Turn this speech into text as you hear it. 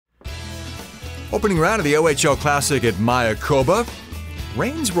Opening round of the OHL Classic at Mayakoba.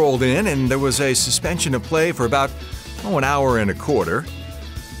 Rains rolled in and there was a suspension of play for about an hour and a quarter.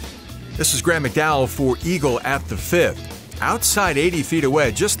 This is Graham McDowell for Eagle at the fifth. Outside 80 feet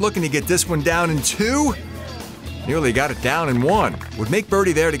away, just looking to get this one down in two. Nearly got it down in one. Would make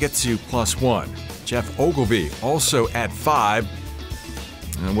birdie there to get to +1. Jeff Ogilvy also at 5,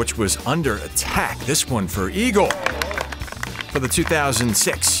 which was under attack. This one for Eagle. For the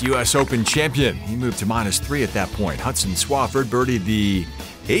 2006 U.S. Open champion. He moved to -3 at that point. Hudson Swafford birdied the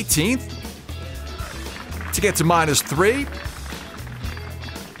 18th to get to -3.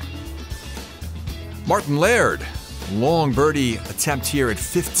 Martin Laird, long birdie attempt here at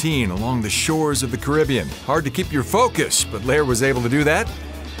 15 along the shores of the Caribbean. Hard to keep your focus, but Laird was able to do that,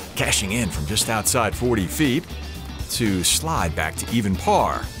 cashing in from just outside 40 feet to slide back to even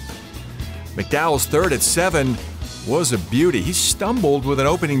par. McDowell's third at 7 was a beauty. He stumbled with an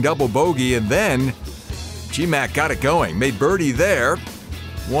opening double bogey, and then G-Mac got it going. Made birdie there.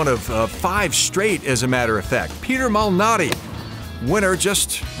 One of 5 straight, as a matter of fact. Peter Malnati, winner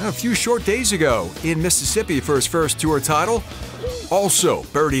just a few short days ago in Mississippi for his first tour title. Also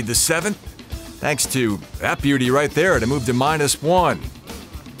birdied the 7th, thanks to that beauty right there to move to -1.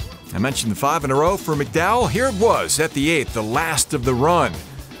 I mentioned the 5 in a row for McDowell. Here it was at the 8th, the last of the run.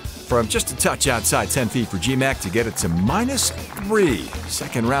 From just a touch outside 10 feet for G-Mac to get it to -3.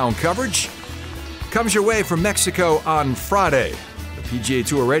 Second round coverage comes your way from Mexico on Friday. The PGA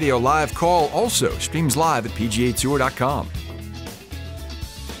Tour Radio live call also streams live at PGATour.com.